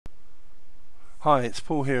Hi, it's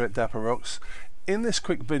Paul here at Dapper Rocks. In this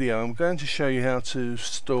quick video I'm going to show you how to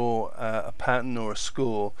store a pattern or a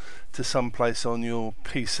score to some place on your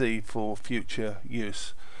PC for future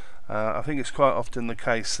use. I think it's quite often the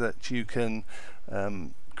case that you can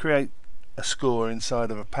create a score inside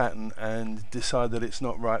of a pattern and decide that it's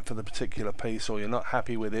not right for the particular piece, or you're not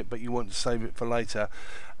happy with it but you want to save it for later,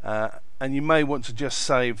 and you may want to just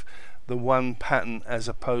save the one pattern as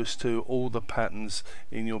opposed to all the patterns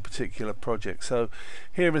in your particular project. So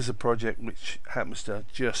here is a project which happens to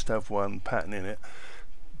just have one pattern in it.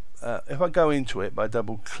 If I go into it by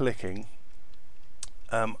double clicking,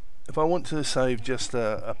 if I want to save just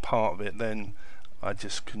a part of it, then I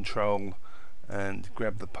just control and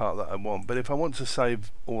grab the part that I want. But if I want to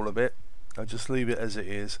save all of it, I just leave it as it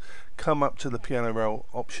is, come up to the piano roll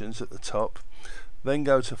options at the top, then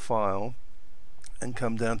go to File and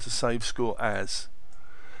come down to Save Score As,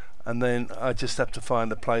 and then I just have to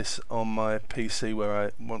find a place on my PC where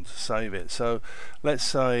I want to save it. So let's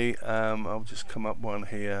say I'll just come up one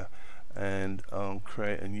here and I'll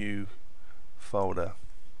create a new folder.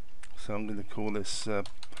 So I'm going to call this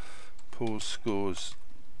Paul Scores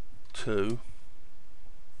 2,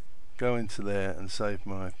 go into there and save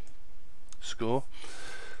my score.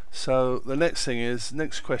 So the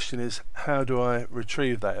next question is, how do I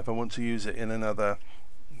retrieve that if I want to use it in another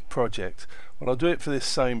project? Well, I'll do it for this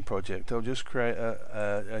same project. I'll just create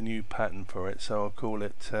a new pattern for it. So I'll call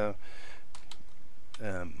it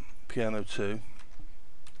Piano 2.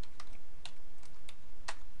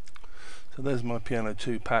 So there's my Piano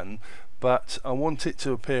 2 pattern, but I want it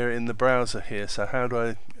to appear in the browser here. So how do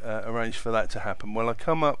I arrange for that to happen? Well, I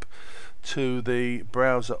come up to the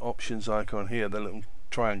browser options icon here, the little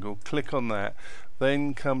triangle, click on that,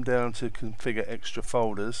 then come down to configure extra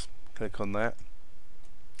folders, click on that,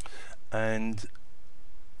 and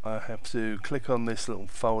I have to click on this little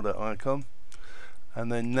folder icon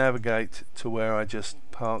and then navigate to where I just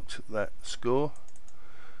parked that score,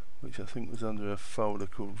 which I think was under a folder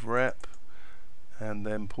called Rep, and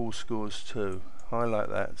then Paul Scores 2. Highlight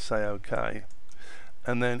that, say OK,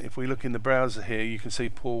 and then if we look in the browser here, you can see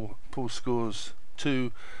Paul Scores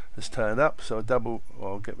 2 has turned up. So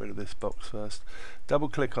I'll get rid of this box first, double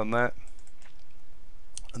click on that,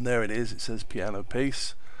 and there it is. It says piano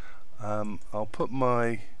piece. I'll put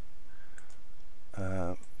my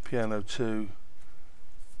Piano 2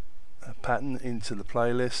 pattern into the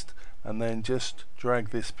playlist and then just drag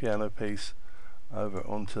this piano piece over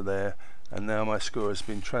onto there, and now my score has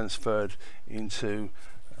been transferred into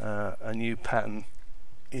a new pattern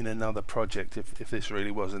in another project, if this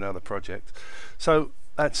really was another project. So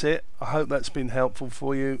that's it. I hope that's been helpful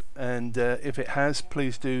for you, and if it has,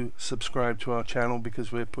 please do subscribe to our channel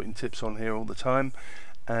because we're putting tips on here all the time,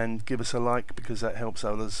 and give us a like because that helps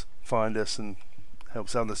others find us and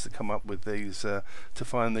helps others to come up with these to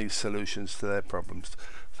find these solutions to their problems.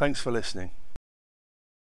 Thanks for listening.